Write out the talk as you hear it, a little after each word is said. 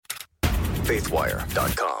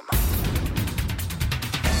faithwire.com.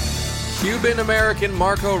 Cuban-American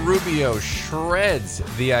Marco Rubio shreds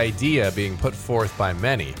the idea being put forth by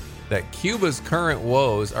many that Cuba's current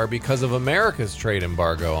woes are because of America's trade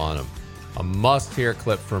embargo on him. A must-hear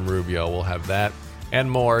clip from Rubio. We'll have that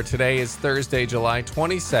and more. Today is Thursday, July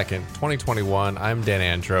 22nd, 2021. I'm Dan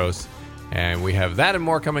Andros, and we have that and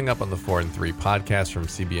more coming up on the 4 and 3 podcast from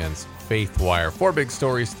CBN's Faith Wire. 4 big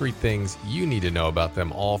stories, 3 things you need to know about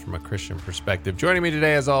them, all from a Christian perspective. Joining me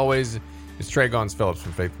today, as always, is Trey Gons-Phillips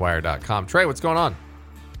from faithwire.com. Trey, what's going on?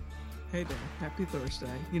 Hey, Dan. Happy Thursday.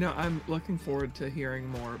 You know, I'm looking forward to hearing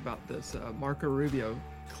more about this Marco Rubio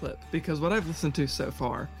clip, because what I've listened to so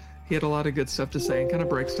far, he had a lot of good stuff to say and kind of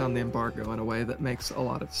breaks down the embargo in a way that makes a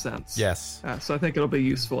lot of sense. Yes. So I think it'll be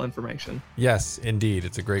useful information. Yes, indeed.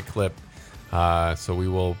 It's a great clip. So we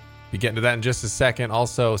will be getting to that in just a second.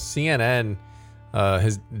 Also, CNN,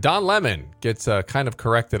 Don Lemon gets kind of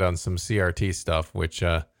corrected on some CRT stuff, which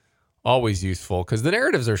always useful because the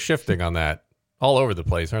narratives are shifting on that all over the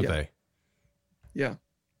place, aren't they? Yeah,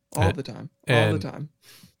 all the time. All the time.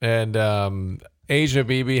 And Asia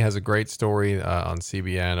Bibi has a great story on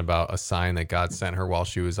CBN about a sign that God sent her while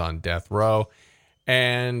she was on death row.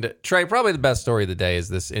 And Trey, probably the best story of the day is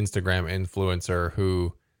this Instagram influencer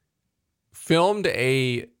who filmed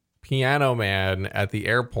a piano man at the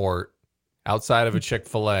airport outside of a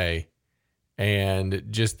Chick-fil-A. And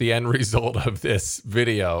just the end result of this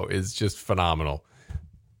video is just phenomenal.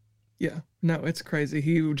 Yeah, no, it's crazy.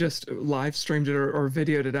 He just live streamed it or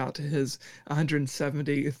videoed it out to his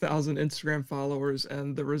 170,000 Instagram followers,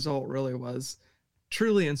 and the result really was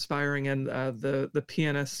truly inspiring. And the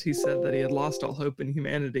pianist, he said that he had lost all hope in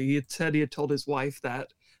humanity. He had said he had told his wife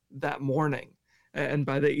that morning, and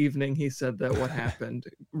by the evening, he said that what happened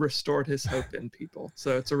restored his hope in people.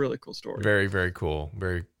 So it's a really cool story. Very, very cool.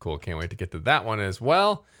 Very cool. Can't wait to get to that one as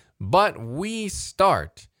well. But we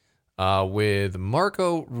start with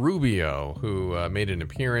Marco Rubio, who made an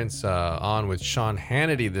appearance on with Sean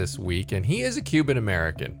Hannity this week, and he is a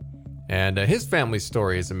Cuban-American. And his family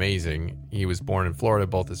story is amazing. He was born in Florida.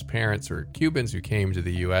 Both his parents were Cubans who came to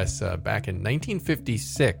the U.S. Back in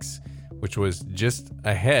 1956, which was just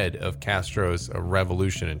ahead of Castro's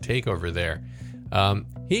revolution and takeover there.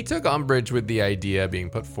 He took umbrage with the idea being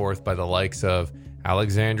put forth by the likes of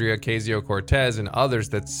Alexandria Ocasio-Cortez and others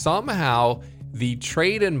that somehow the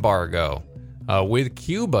trade embargo with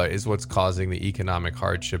Cuba is what's causing the economic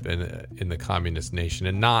hardship in the communist nation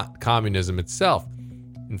and not communism itself.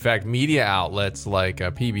 In fact, media outlets like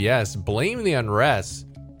PBS blame the unrest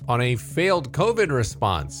on a failed COVID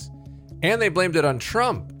response, and they blamed it on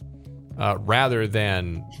Trump rather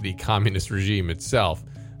than the communist regime itself.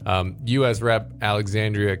 U.S. Rep.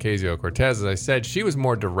 Alexandria Ocasio-Cortez, as I said, she was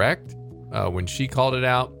more direct when she called it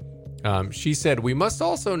out. She said, "We must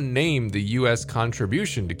also name the U.S.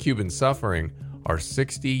 contribution to Cuban suffering, our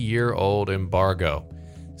 60-year-old embargo."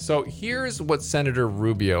 So here's what Senator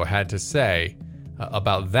Rubio had to say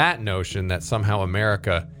about that notion that somehow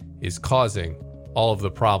America is causing all of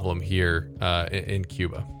the problem here in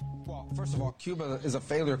Cuba. Well, first of all, Cuba is a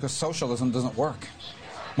failure because socialism doesn't work.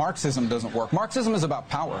 Marxism doesn't work. Marxism is about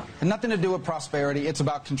power. It has nothing to do with prosperity. It's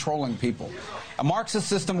about controlling people. A Marxist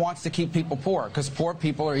system wants to keep people poor because poor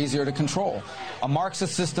people are easier to control. A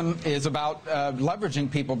Marxist system is about leveraging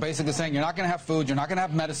people, basically saying you're not going to have food, you're not going to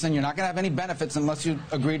have medicine, you're not going to have any benefits unless you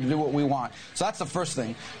agree to do what we want. So that's the first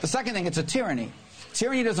thing. The second thing, it's a tyranny.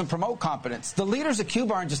 Tyranny doesn't promote competence. The leaders of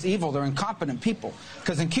Cuba aren't just evil, they're incompetent people.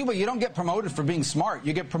 Because in Cuba, you don't get promoted for being smart.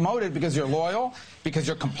 You get promoted because you're loyal, because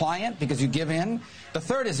you're compliant, because you give in. The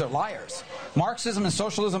third is they're liars. Marxism and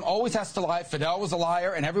socialism always has to lie. Fidel was a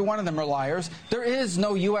liar, and every one of them are liars. There is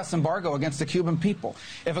no U.S. embargo against the Cuban people.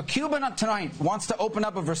 If a Cuban tonight wants to open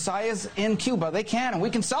up a Versailles in Cuba, they can, and we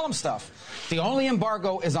can sell them stuff. The only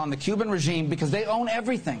embargo is on the Cuban regime because they own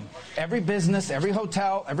everything. Every business, every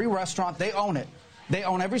hotel, every restaurant, they own it. They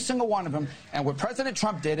own every single one of them. And what President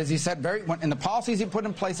Trump did is he said in the policies he put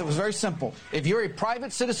in place, it was very simple. If you're a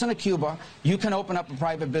private citizen of Cuba, you can open up a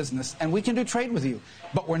private business and we can do trade with you.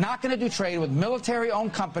 But we're not going to do trade with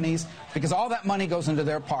military-owned companies because all that money goes into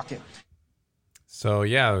their pocket. So,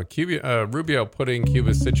 yeah, Rubio putting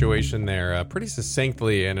Cuba's situation there pretty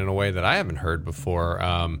succinctly and in a way that I haven't heard before.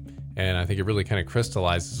 And I think it really kind of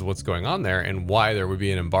crystallizes what's going on there and why there would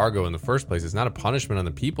be an embargo in the first place. It's not a punishment on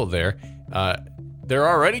the people there. They're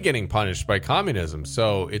already getting punished by communism.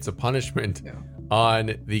 So it's a punishment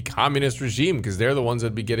on the communist regime because they're the ones that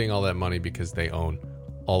would be getting all that money because they own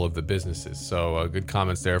all of the businesses. So good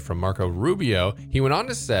comments there from Marco Rubio. He went on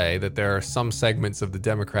to say that there are some segments of the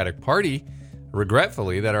Democratic Party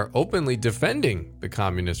regretfully, that are openly defending the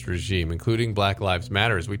communist regime, including Black Lives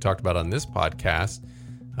Matter, as we talked about on this podcast.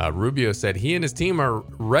 Rubio said he and his team are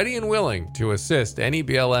ready and willing to assist any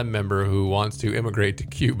BLM member who wants to immigrate to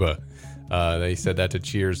Cuba. They said that to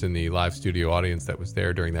Cheers in the live studio audience that was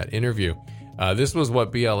there during that interview. This was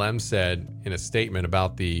what BLM said in a statement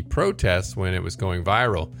about the protests when it was going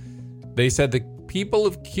viral. They said the people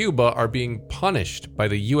of Cuba are being punished by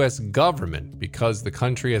the U.S. government because the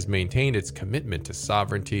country has maintained its commitment to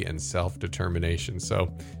sovereignty and self-determination.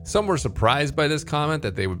 So some were surprised by this comment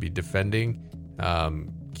that they would be defending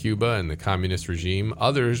Cuba and the communist regime.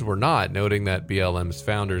 Others were not, noting that BLM's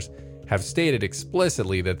founders have stated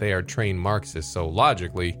explicitly that they are trained Marxists. So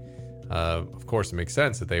logically, of course, it makes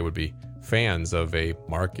sense that they would be fans of a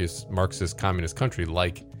Marxist communist country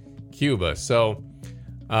like Cuba. So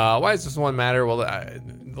why does this one matter? Well,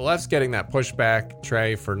 the left's getting that pushback,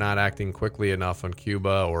 Trey, for not acting quickly enough on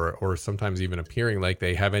Cuba, or sometimes even appearing like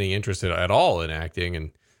they have any interest at all in acting.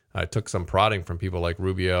 And it took some prodding from people like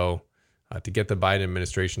Rubio to get the Biden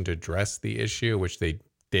administration to address the issue, which they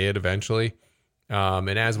did eventually. And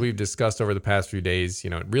as we've discussed over the past few days,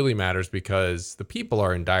 it really matters because the people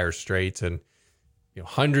are in dire straits, and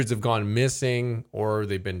hundreds have gone missing or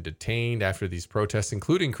they've been detained after these protests,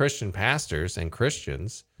 including Christian pastors and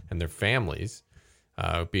Christians and their families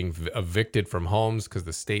being evicted from homes because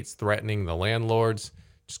the state's threatening the landlords.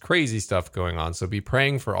 Just crazy stuff going on. So be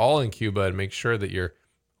praying for all in Cuba and make sure that your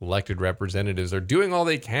elected representatives are doing all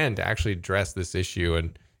they can to actually address this issue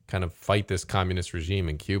and kind of fight this communist regime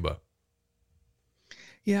in Cuba.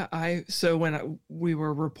 Yeah, so when we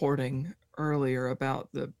were reporting earlier about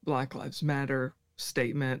the Black Lives Matter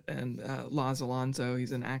statement and Laz Alonso,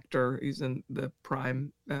 he's an actor, he's in the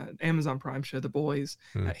Amazon Prime show The Boys.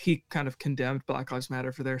 He kind of condemned Black Lives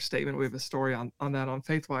Matter for their statement. We have a story on that on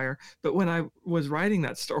FaithWire. But when I was writing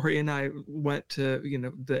that story and I went to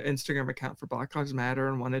the Instagram account for Black Lives Matter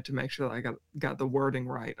and wanted to make sure that I got the wording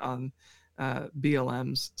right on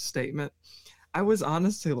BLM's statement, I was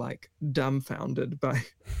honestly dumbfounded by,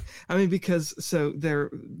 because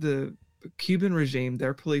the Cuban regime,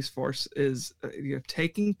 their police force is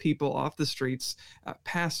taking people off the streets,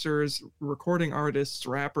 pastors, recording artists,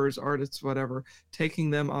 rappers, artists, whatever, taking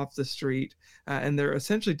them off the street, and they're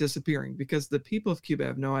essentially disappearing because the people of Cuba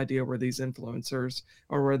have no idea where these influencers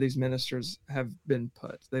or where these ministers have been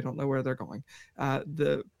put. They don't know where they're going.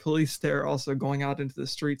 The police there also going out into the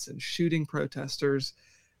streets and shooting protesters.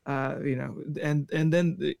 And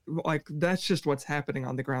then that's just what's happening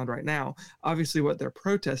on the ground right now. Obviously what they're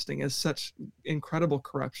protesting is such incredible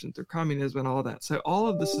corruption through communism and all that. So all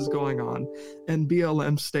of this is going on, and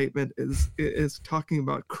BLM's statement is talking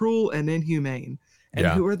about cruel and inhumane. And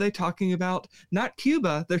who are they talking about? Not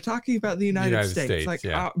Cuba. They're talking about the United States.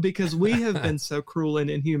 Because we have been so cruel and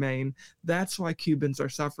inhumane. That's why Cubans are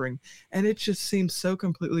suffering. And it just seems so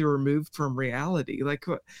completely removed from reality.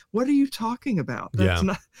 What are you talking about?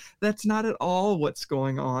 That's not at all what's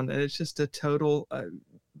going on. And it's just a total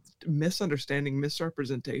misunderstanding,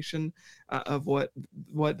 misrepresentation of what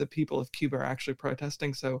the people of Cuba are actually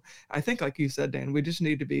protesting. So I think, like you said, Dan, we just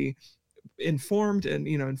need to be informed and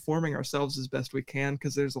informing ourselves as best we can,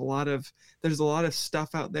 because there's a lot of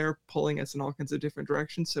stuff out there pulling us in all kinds of different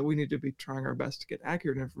directions. So we need to be trying our best to get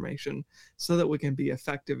accurate information so that we can be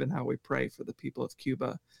effective in how we pray for the people of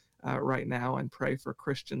Cuba right now, and pray for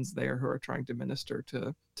Christians there who are trying to minister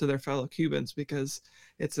to their fellow Cubans, because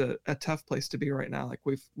it's a tough place to be right now, like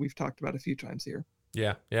we've talked about a few times here.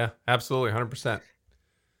 Yeah, absolutely, 100%.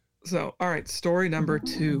 So, all right, story number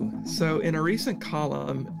 2. So in a recent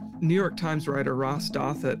column, New York Times writer Ross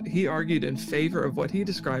Douthat, he argued in favor of what he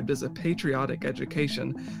described as a patriotic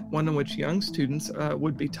education, one in which young students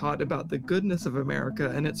would be taught about the goodness of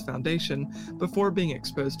America and its foundation before being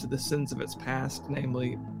exposed to the sins of its past,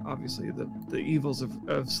 namely, obviously, the evils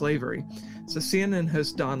of slavery. So CNN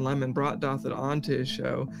host Don Lemon brought Douthat onto his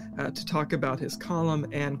show to talk about his column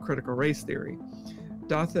and critical race theory.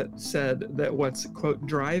 Douthat said that what's, quote,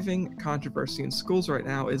 driving controversy in schools right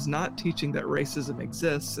now is not teaching that racism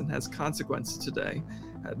exists and has consequences today.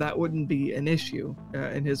 That wouldn't be an issue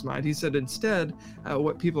in his mind. He said instead,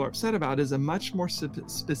 what people are upset about is a much more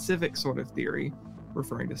specific sort of theory,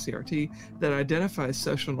 referring to CRT, that identifies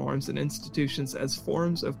social norms and institutions as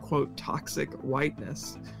forms of, quote, toxic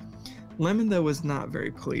whiteness. Lemon, though, was not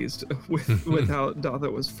very pleased with how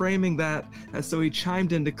Douthat was framing that, so he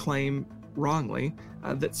chimed in to claim, wrongly,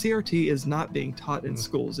 that CRT is not being taught in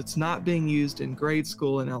schools. It's not being used in grade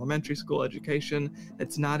school and elementary school education.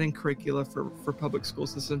 It's not in curricula for public school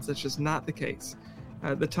systems. That's just not the case.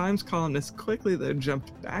 The Times columnist quickly then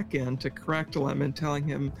jumped back in to correct Lemon, telling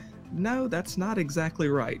him no, that's not exactly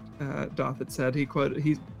right, Dothit said.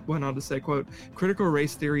 He went on to say, quote, critical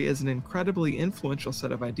race theory is an incredibly influential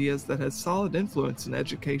set of ideas that has solid influence in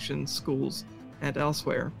education, schools, and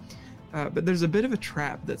elsewhere. But there's a bit of a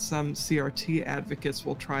trap that some CRT advocates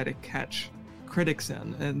will try to catch critics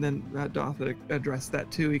in. And then Dothit addressed that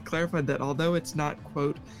too. He clarified that although it's not,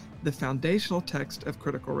 quote, the foundational text of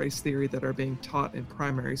critical race theory that are being taught in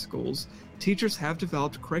primary schools, teachers have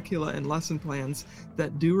developed curricula and lesson plans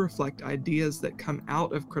that do reflect ideas that come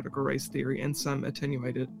out of critical race theory in some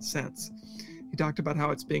attenuated sense. He talked about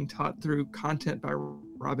how it's being taught through content by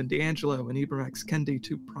Robin DiAngelo and Ibram X. Kendi,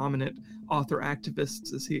 two prominent author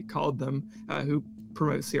activists, as he called them, who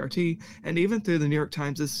promote CRT, and even through the New York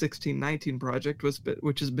Times' 1619 Project,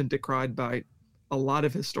 which has been decried by a lot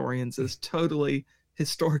of historians as totally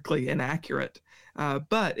historically inaccurate,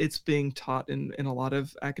 but it's being taught in a lot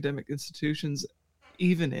of academic institutions,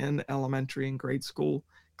 even in elementary and grade school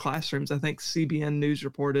classrooms. I think CBN News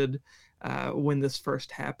reported when this first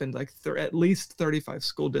happened, like at least 35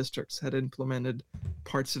 school districts had implemented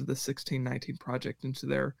parts of the 1619 Project into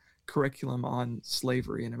their curriculum on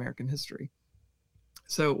slavery in American history.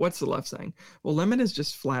 So what's the left saying? Well, Lemon is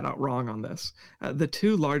just flat out wrong on this. The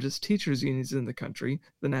two largest teachers unions in the country,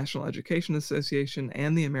 the National Education Association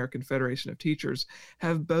and the American Federation of Teachers,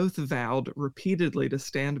 have both vowed repeatedly to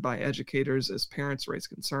stand by educators as parents raise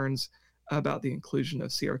concerns about the inclusion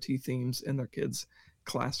of CRT themes in their kids'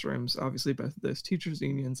 classrooms. Obviously, both of those teachers'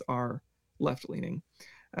 unions are left-leaning.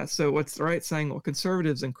 So what's the right saying? Well,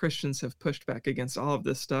 conservatives and Christians have pushed back against all of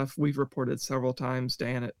this stuff. We've reported several times,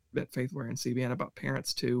 Dan, at Faithware and CBN, about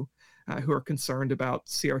parents too, who are concerned about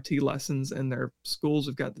CRT lessons in their schools.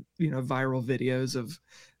 We've got, viral videos of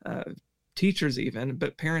teachers even,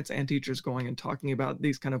 but parents and teachers going and talking about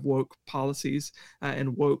these kind of woke policies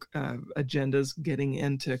and woke agendas getting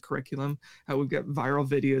into curriculum. We've got viral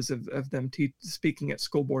videos of them speaking at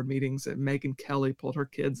school board meetings. Megyn Kelly pulled her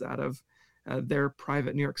kids out of their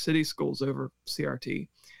private New York City schools over CRT.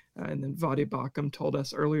 And then Vadi Bakum told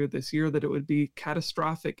us earlier this year that it would be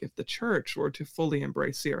catastrophic if the church were to fully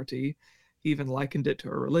embrace CRT. He even likened it to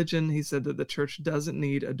a religion. He said that the church doesn't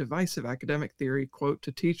need a divisive academic theory, quote,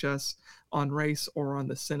 to teach us on race or on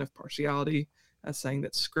the sin of partiality, saying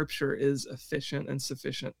that scripture is efficient and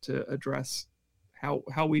sufficient to address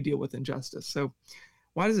how we deal with injustice. So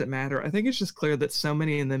why does it matter? I think it's just clear that so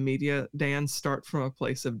many in the media, Dan, start from a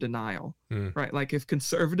place of denial, right? Like if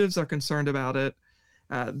conservatives are concerned about it,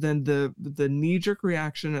 then the knee-jerk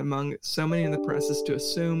reaction among so many in the press is to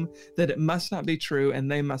assume that it must not be true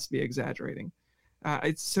and they must be exaggerating.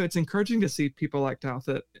 So it's encouraging to see people like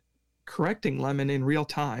Dothit correcting Lemon in real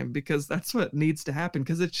time, because that's what needs to happen.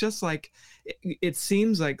 Because it's just like, it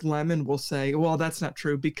seems like Lemon will say, well, that's not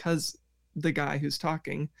true, because the guy who's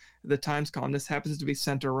talking, the Times columnist, happens to be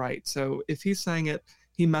center right. So if he's saying it,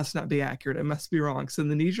 he must not be accurate. It must be wrong. So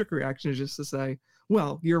the knee-jerk reaction is just to say,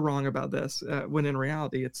 well, you're wrong about this, when in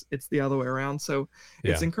reality it's the other way around. So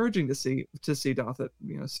it's encouraging to see Dothit,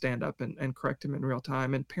 stand up and correct him in real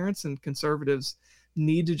time. And parents and conservatives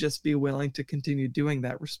need to just be willing to continue doing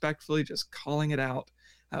that respectfully, just calling it out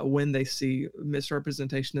when they see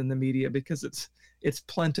misrepresentation in the media, because it's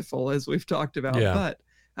plentiful, as we've talked about. But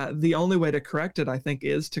the only way to correct it, I think,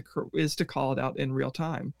 is to call it out in real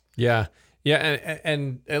time. Yeah,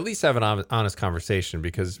 and at least have an honest conversation,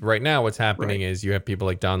 because right now what's happening is you have people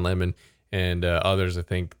like Don Lemon and others, I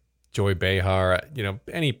think Joy Behar,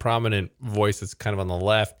 any prominent voice that's kind of on the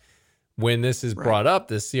left. When this is brought up,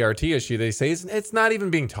 this CRT issue, they say it's not even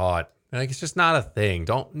being taught. Like, it's just not a thing.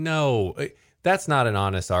 Don't know. That's not an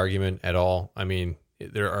honest argument at all. I mean,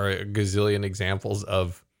 there are a gazillion examples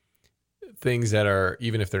of things that are,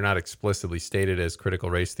 even if they're not explicitly stated as critical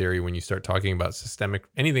race theory, when you start talking about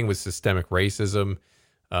anything with systemic racism,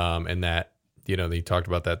 and that, they talked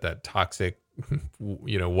about that toxic,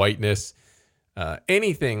 whiteness,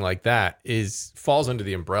 anything like that falls under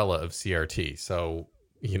the umbrella of CRT. So,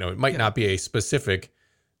 it might not be a specifically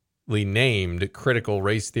named critical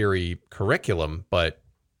race theory curriculum, but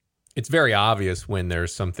it's very obvious when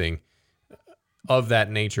there's something of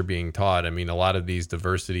that nature being taught. I mean, a lot of these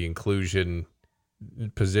diversity inclusion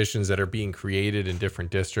positions that are being created in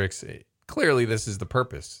different districts, clearly this is the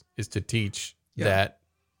purpose, is to teach that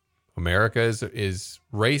America is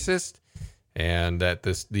racist and that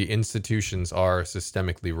the institutions are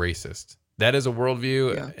systemically racist. That is a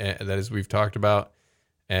worldview, that is, we've talked about.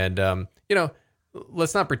 And,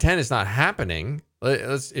 let's not pretend it's not happening.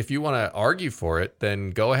 If you want to argue for it,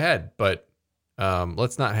 then go ahead. But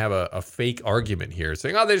let's not have a fake argument here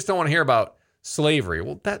saying, they just don't want to hear about slavery.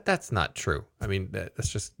 Well, that's not true. I mean, that's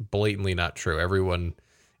just blatantly not true.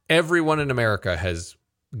 Everyone in America has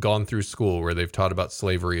gone through school where they've taught about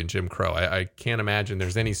slavery and Jim Crow. I can't imagine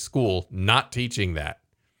there's any school not teaching that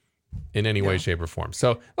in any way, shape, or form.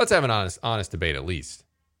 So let's have an honest debate at least.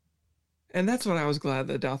 And that's what I was glad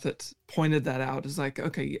that Douthat pointed that out. Is like,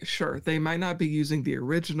 okay, sure, they might not be using the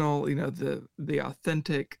original, the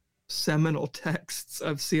authentic seminal texts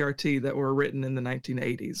of CRT that were written in the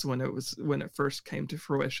 1980s when it first came to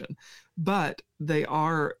fruition, but they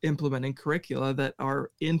are implementing curricula that are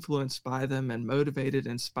influenced by them and motivated,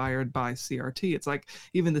 inspired by CRT. It's like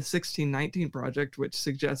even the 1619 Project, which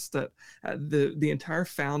suggests that the entire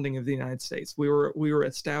founding of the United States, we were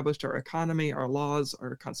established, our economy, our laws,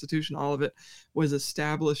 our Constitution, all of it was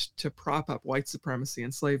established to prop up white supremacy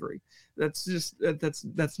and slavery. That's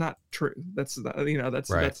not true. That's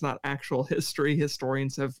not actual history.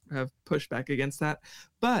 Historians have pushed back against that.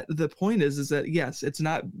 But the point is that yes, it's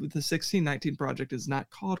not, the 1619 Project is not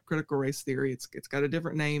called critical race theory. It's got a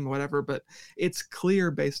different name, whatever, but it's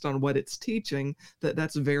clear based on what it's teaching that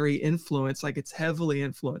that's very influenced, like it's heavily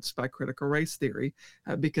influenced by critical race theory,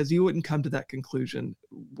 because you wouldn't come to that conclusion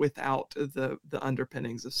without the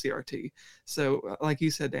underpinnings of CRT. So like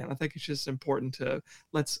you said, Dan, I think it's just important to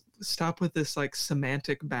let's stop with this like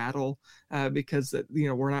semantic battle, because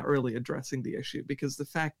we're not really addressing the issue, because the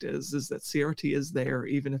fact is that CRT is there,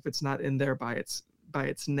 even if it's not in there by its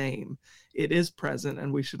name. It is present,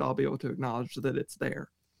 and we should all be able to acknowledge that it's there.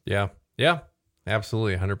 Yeah,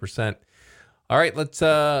 absolutely, 100%. All right, let's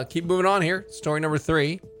keep moving on here. Story number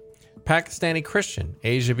 3. Pakistani Christian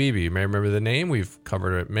Asia Bibi. You may remember the name. We've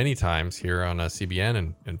covered it many times here on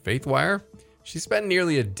CBN and FaithWire. She spent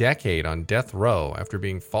nearly a decade on death row after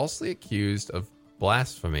being falsely accused of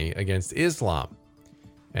blasphemy against Islam.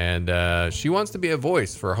 And she wants to be a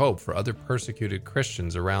voice for hope for other persecuted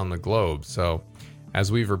Christians around the globe. So, as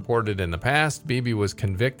we've reported in the past, Bibi was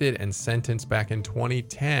convicted and sentenced back in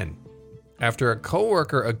 2010 after a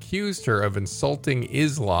coworker accused her of insulting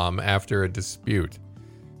Islam after a dispute.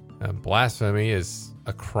 Blasphemy is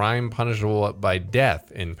a crime punishable by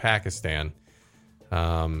death in Pakistan.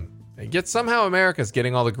 Yet somehow America's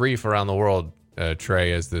getting all the grief around the world,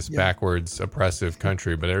 Trey, as this backwards, oppressive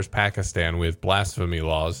country. But there's Pakistan with blasphemy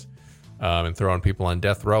laws and throwing people on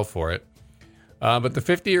death row for it. But the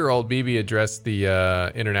 50-year-old Bibi addressed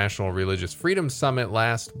the International Religious Freedom Summit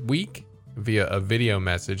last week via a video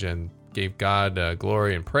message and gave God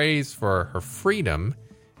glory and praise for her freedom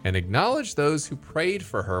and acknowledged those who prayed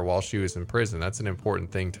for her while she was in prison. That's an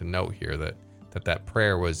important thing to note here, that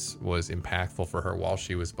prayer was impactful for her while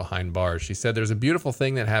she was behind bars. She said, "There's a beautiful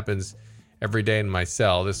thing that happens every day in my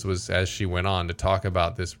cell." This was as she went on to talk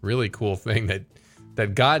about this really cool thing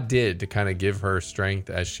that God did to kind of give her strength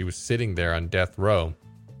as she was sitting there on death row.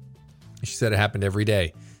 She said it happened every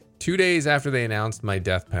day. 2 days after they announced my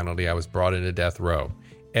death penalty, I was brought into death row.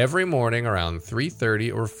 Every morning around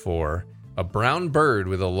 3:30 or 4, a brown bird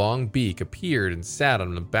with a long beak appeared and sat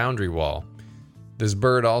on the boundary wall. This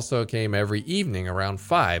bird also came every evening around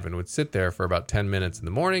 5 and would sit there for about 10 minutes in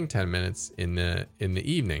the morning, 10 minutes in the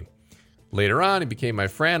evening. Later on, he became my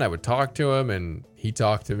friend. I would talk to him, and he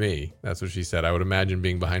talked to me. That's what she said. I would imagine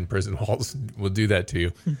being behind prison walls will do that to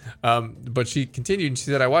you. But she continued, and she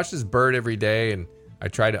said, "I watched this bird every day, and I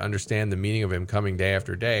try to understand the meaning of him coming day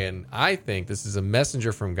after day. And I think this is a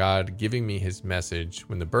messenger from God giving me his message.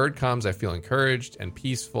 When the bird comes, I feel encouraged and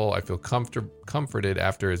peaceful. I feel comforted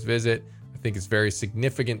after his visit. I think it's a very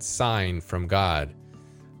significant sign from God."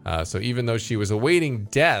 So even though she was awaiting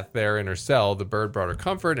death there in her cell, the bird brought her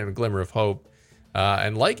comfort and a glimmer of hope,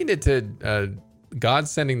 and likened it to God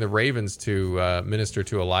sending the ravens to minister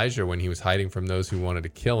to Elijah when he was hiding from those who wanted to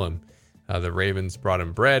kill him. The ravens brought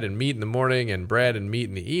him bread and meat in the morning and bread and meat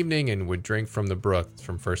in the evening and would drink from the brook. It's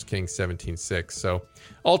from 1 Kings 17:6. So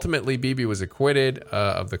ultimately, Bibi was acquitted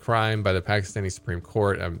of the crime by the Pakistani Supreme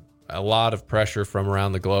Court. A lot of pressure from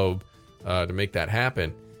around the globe to make that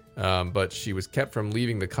happen. But she was kept from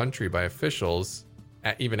leaving the country by officials,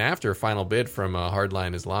 even after a final bid from a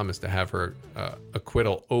hardline Islamist to have her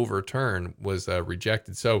acquittal overturned was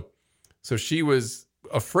rejected. So she was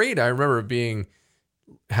afraid, I remember,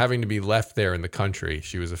 having to be left there in the country.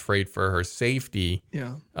 She was afraid for her safety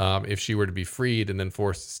if she were to be freed and then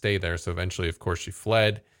forced to stay there. So eventually, of course, she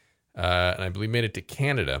fled and I believe made it to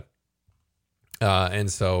Canada.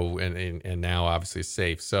 And now obviously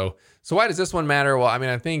safe. So why does this one matter? Well, I mean,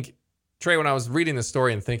 I think, Trey, when I was reading the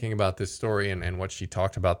story and thinking about this story and what she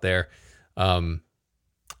talked about there,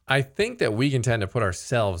 I think that we can tend to put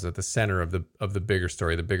ourselves at the center of the bigger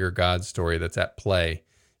story, the bigger God story that's at play.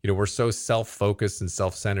 We're so self-focused and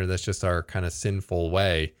self-centered. That's just our kind of sinful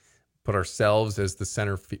way. Put ourselves as the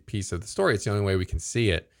centerpiece of the story. It's the only way we can see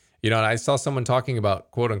it. And I saw someone talking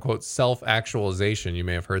about quote unquote self-actualization. You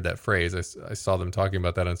may have heard that phrase. I saw them talking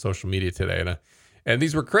about that on social media today. And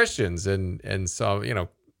these were Christians. And so,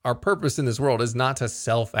 our purpose in this world is not to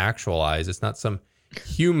self-actualize. It's not some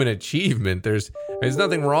human achievement. There's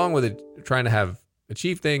nothing wrong with it, trying to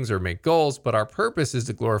achieve things or make goals, but our purpose is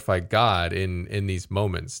to glorify God in these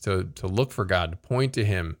moments, to look for God, to point to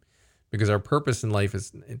him, because our purpose in life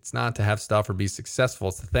it's not to have stuff or be successful.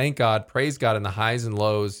 It's to thank God, praise God in the highs and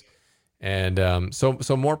lows. And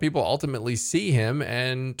so more people ultimately see him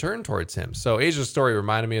and turn towards him. So Asia's story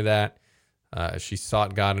reminded me of that. She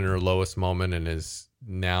sought God in her lowest moment and is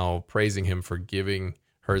now praising him for giving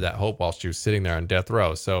her that hope while she was sitting there on death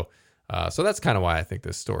row. So that's kind of why I think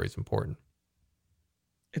this story is important.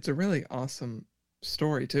 It's a really awesome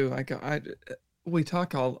story too. Like we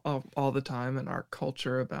talk all the time in our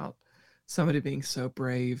culture about somebody being so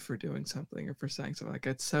brave for doing something or for saying something. Like,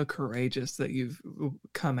 it's so courageous that you've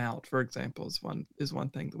come out, for example, is one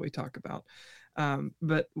thing that we talk about.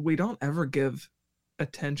 But we don't ever give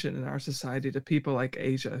attention in our society to people like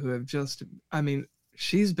Asia, who have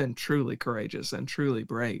she's been truly courageous and truly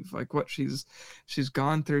brave. Like what she's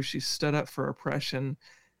gone through, she's stood up for oppression.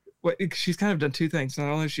 She's kind of done two things.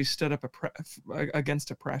 Not only has she stood up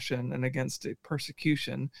against oppression and against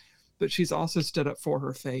persecution, but she's also stood up for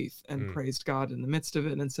her faith and praised God in the midst of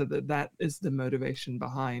it, and said that is the motivation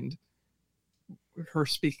behind her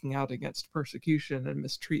speaking out against persecution and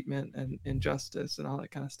mistreatment and injustice and all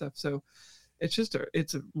that kind of stuff. So it's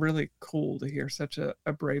really cool to hear such a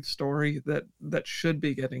brave story that should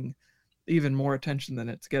be getting even more attention than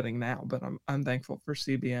it's getting now. But I'm thankful for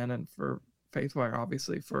CBN and for Faithwire,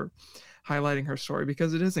 obviously, for highlighting her story,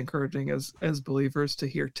 because it is encouraging as believers to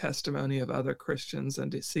hear testimony of other Christians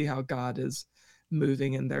and to see how God is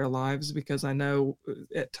moving in their lives. Because I know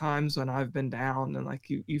at times when I've been down and like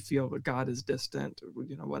you feel that God is distant,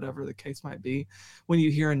 whatever the case might be, when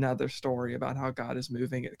you hear another story about how God is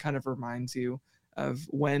moving, it kind of reminds you of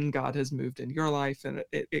when God has moved in your life, and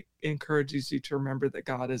it encourages you to remember that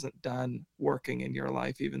God isn't done working in your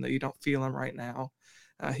life, even though you don't feel him right now.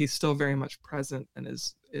 He's still very much present and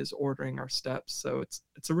is ordering our steps. So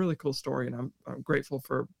it's a really cool story, and I'm grateful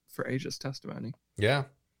for Asia's testimony. Yeah,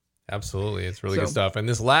 absolutely. It's really good stuff. And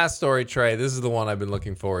this last story, Trey, this is the one I've been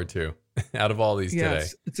looking forward to out of all these today.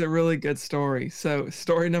 Yes, it's a really good story. So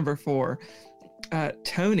story number 4,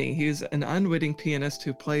 Tony, he's an unwitting pianist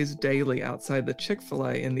who plays daily outside the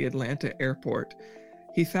Chick-fil-A in the Atlanta airport.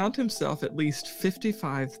 He found himself at least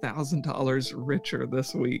 $55,000 richer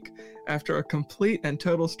this week after a complete and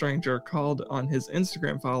total stranger called on his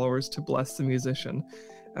Instagram followers to bless the musician.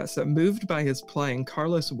 So moved by his playing,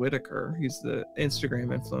 Carlos Whitaker, he's the Instagram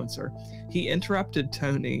influencer, he interrupted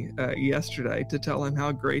Tony yesterday to tell him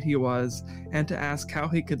how great he was and to ask how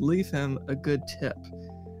he could leave him a good tip.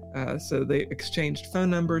 So they exchanged phone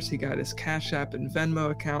numbers. He got his Cash App and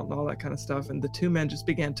Venmo account and all that kind of stuff. And the two men just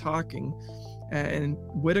began talking. And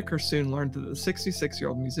Whitaker soon learned that the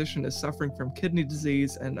 66-year-old musician is suffering from kidney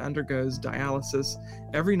disease and undergoes dialysis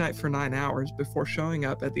every night for 9 hours before showing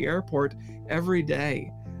up at the airport every day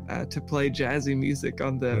to play jazzy music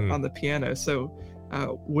on the piano. So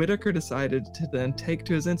Whitaker decided to then take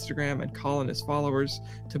to his Instagram and call on his followers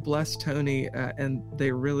to bless Tony, and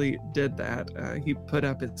they really did that. He put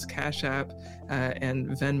up his Cash App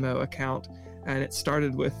and Venmo account. And it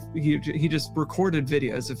started with he just recorded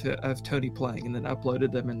videos of Tony playing and then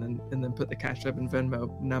uploaded them and then put the Cash App and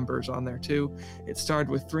Venmo numbers on there too. It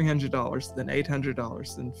started with $300, then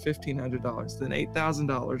 $800, then $1,500, then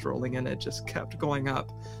 $8,000 rolling in. It just kept going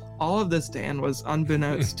up. All of this, Dan, was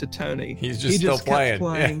unbeknownst to Tony. He just still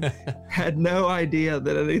playing. Had no idea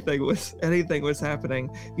that anything was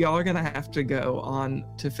happening. Y'all are gonna have to go on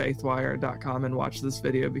to faithwire.com and watch this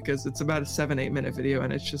video, because it's about a 7-8 minute video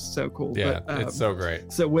and it's just so cool. Yeah, it's so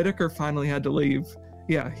great. So Whitaker finally had to leave.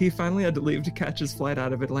 Yeah, he finally had to leave to catch his flight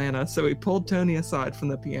out of Atlanta. So he pulled Tony aside from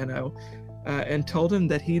the piano and told him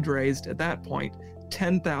that he'd raised at that point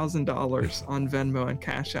 $10,000 on Venmo and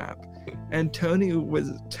Cash App. And Tony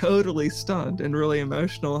was totally stunned and really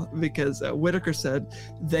emotional, because Whitaker said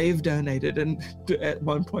they've donated. And at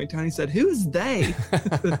one point, Tony said, "Who's they?"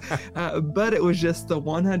 But it was just the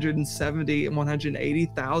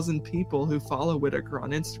 180,000 people who follow Whitaker on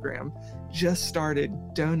Instagram just started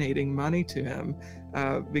donating money to him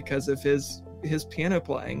because of his piano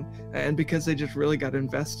playing, and because they just really got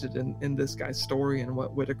invested in this guy's story and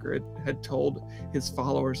what Whitaker had told his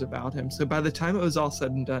followers about him. So by the time it was all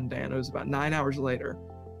said and done, Dan, it was about 9 hours later,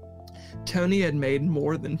 Tony had made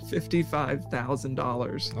more than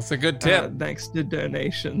 $55,000. That's a good tip. Thanks to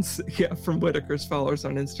donations, from Whitaker's followers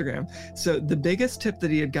on Instagram. So the biggest tip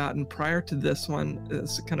that he had gotten prior to this one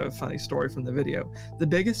is kind of a funny story from the video. The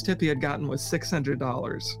biggest tip he had gotten was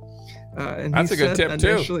 $600. And that's a good tip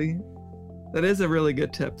initially, too. That is a really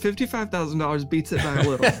good tip. $55,000 beats it by a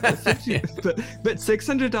little. But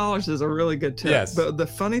 $600 is a really good tip. Yes. But the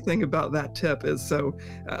funny thing about that tip is, so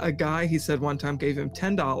a guy, he said one time, gave him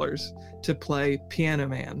 $10 to play Piano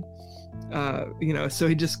Man. So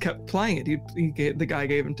he just kept playing it. The guy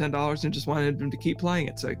gave him $10 and just wanted him to keep playing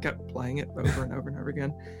it. So he kept playing it over and over and over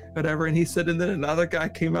again, whatever. And he said, and then another guy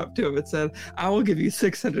came up to him and said, I will give you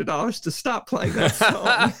 $600 to stop playing that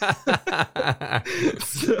song.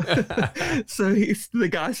 The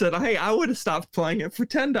guy said, hey, I would have stopped playing it for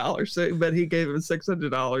 $10. But he gave him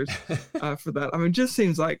 $600 for that. I mean, just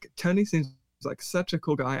seems like Tony seems like such a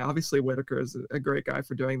cool guy. Obviously Whitaker is a great guy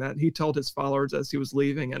for doing that. He told his followers as he was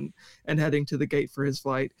leaving and heading to the gate for his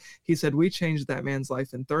flight, he said, we changed that man's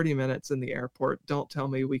life in 30 minutes in the airport. Don't tell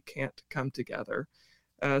me we can't come together.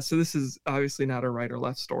 So this is obviously not a right or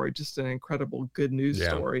left story, just an incredible good news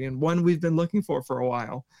story, and one we've been looking for a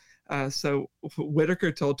while. So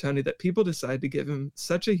Whitaker told Tony that people decided to give him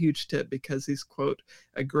such a huge tip because he's, quote,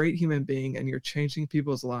 a great human being, and you're changing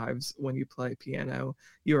people's lives when you play piano.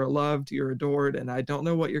 You are loved, you're adored, and I don't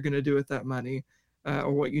know what you're going to do with that money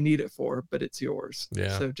or what you need it for, but it's yours.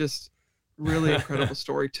 Yeah. So just really incredible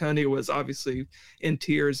story. Tony was obviously in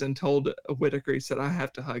tears and told Whitaker, he said, I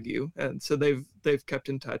have to hug you. And so they've kept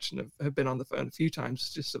in touch and have been on the phone a few times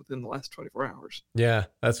just within the last 24 hours. Yeah,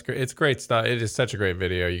 that's great. It's great stuff. It is such a great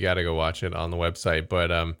video. You got to go watch it on the website. But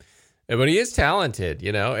he is talented,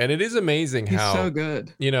 and it is amazing how he's so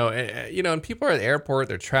good. And people are at the airport,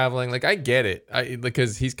 they're traveling. Like, I get it.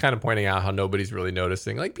 Because he's kind of pointing out how nobody's really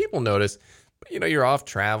noticing. Like, people notice, but you're off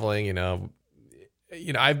traveling,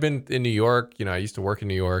 I've been in New York, I used to work in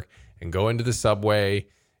New York and go into the subway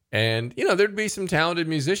and, there'd be some talented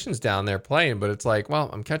musicians down there playing, but it's like, well,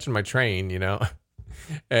 I'm catching my train,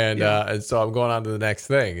 and so I'm going on to the next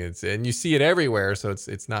thing. And you see it everywhere. So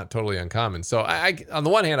it's not totally uncommon. So I on the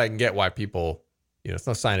one hand, I can get why people, it's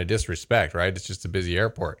no sign of disrespect, right? It's just a busy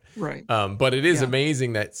airport. Right. But it is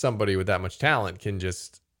amazing that somebody with that much talent can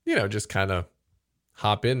just kind of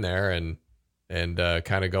hop in there and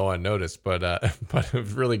kind of go unnoticed, but it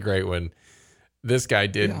was really great when this guy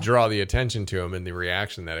did draw the attention to him and the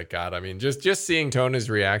reaction that it got. I mean, just seeing Tony's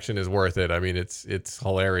reaction is worth it. I mean, it's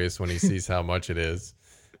hilarious when he sees how much it is.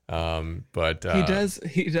 But he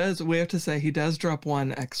does. We have to say he does drop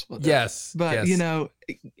one expletive. Yes, but yes.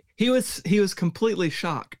 He was completely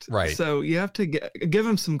shocked. Right. So you have to give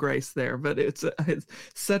him some grace there. But it's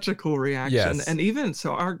such a cool reaction. Yes. And even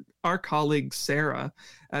so, our colleague Sarah,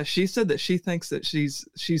 she said that she thinks that she's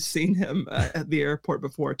seen him at the airport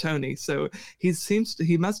before Tony. So he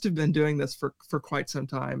must have been doing this for quite some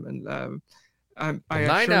time. And I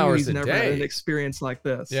 9 hours he's a never day. had an experience like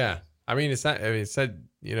this. Yeah. I mean, it's not. I mean, it said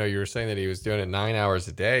you were saying that he was doing it 9 hours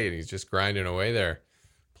a day, and he's just grinding away there,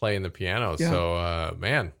 playing the piano. Yeah. So,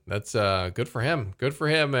 man, that's good for him. Good for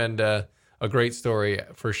him, and a great story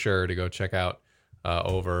for sure to go check out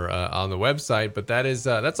over on the website. But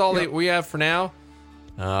that's all that we have for now.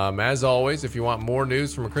 As always, if you want more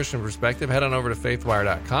news from a Christian perspective, head on over to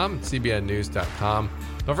faithwire.com, cbnnews.com.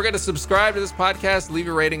 Don't forget to subscribe to this podcast, leave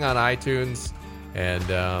a rating on iTunes,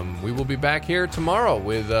 and we will be back here tomorrow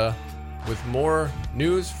with more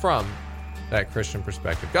news from that Christian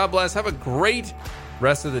perspective. God bless. Have a great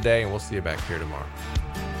rest of the day, and we'll see you back here tomorrow.